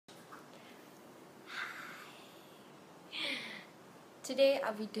Today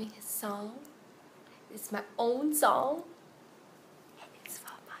I'll be doing a song. It's my own song. And it's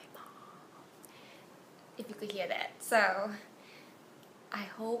for my mom. If you could hear that. So I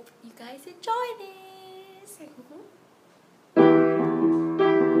hope you guys enjoy this.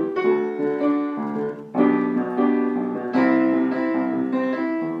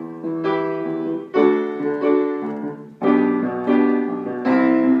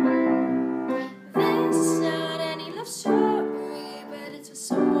 This is not any love story, but it's for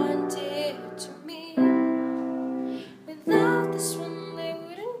someone dear to me. Without this one, there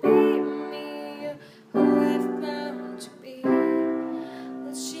wouldn't be me, who I've found to be.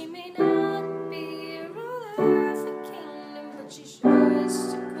 Well, she may not be a ruler of a kingdom, but she sure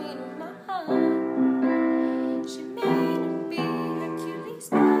is the queen of my heart. She may not be Hercules,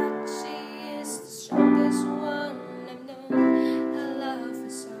 but she is the strongest one I've known. I love her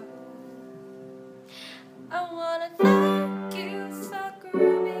so. I wanna thank you for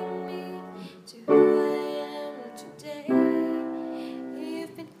grooming me to who I am today.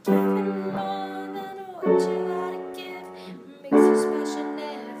 You've been giving more than what you ought to give. Makes you special in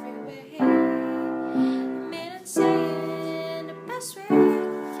every way. I may not say it in the best way I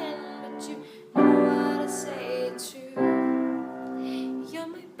can, but you know how to say it too. You're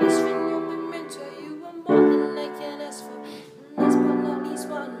my best friend, you're my mentor. You are more than I can ask for. And last but not least,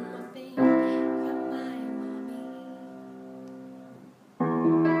 one more thing. You're my mommy.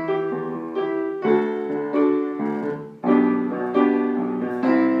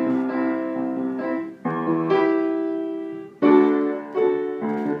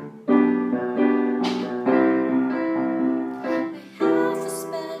 I have a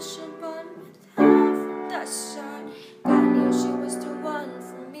special bond with her from that side. God knew she was the one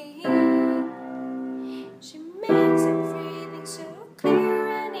for me. She makes everything so clear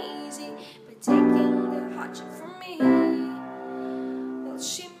and easy by taking the hardship from me. Well,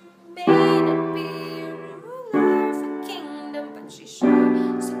 she may not be a ruler of a kingdom, but she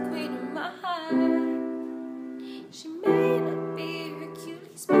sure is the queen of my heart. She may not be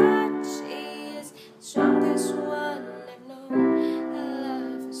Hercules, but she is the strongest one I've known. I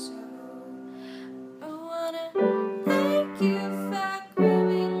love her so. I wanna thank you for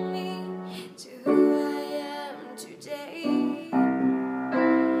grooming me to who I am today. You've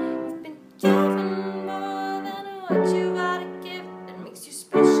been giving more than what you ought to give. That makes you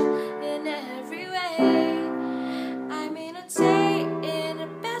special in every way. I may not say it in the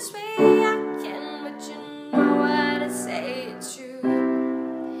best way I can, but you know how to say it true.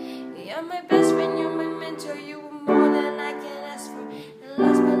 You're my best friend, you're my mentor. You are more than I can ask for. And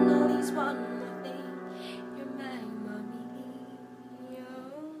last but not least, one more thing. You're my mommy.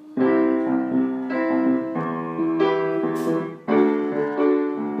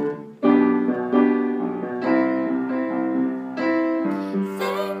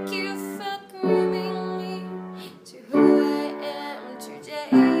 Thank you for grooming me to who I am today.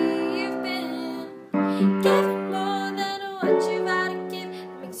 You've been giving more than what you've got to give.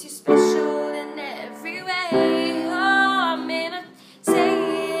 It makes you special in every way. Oh, I may not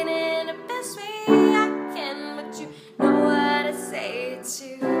say it in the best way I can, but you know how to say it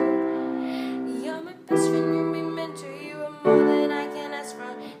too. You're my best friend, you're my mentor. You are more than I can ask for.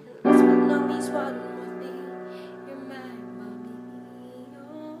 And last but not least, one more thing. You're my mommy.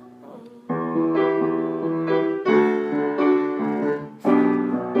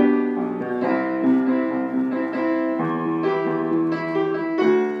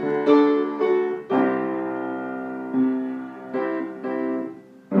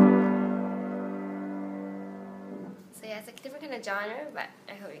 So yeah, it's a different kind of genre, but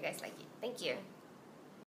I hope you guys like it. Thank you.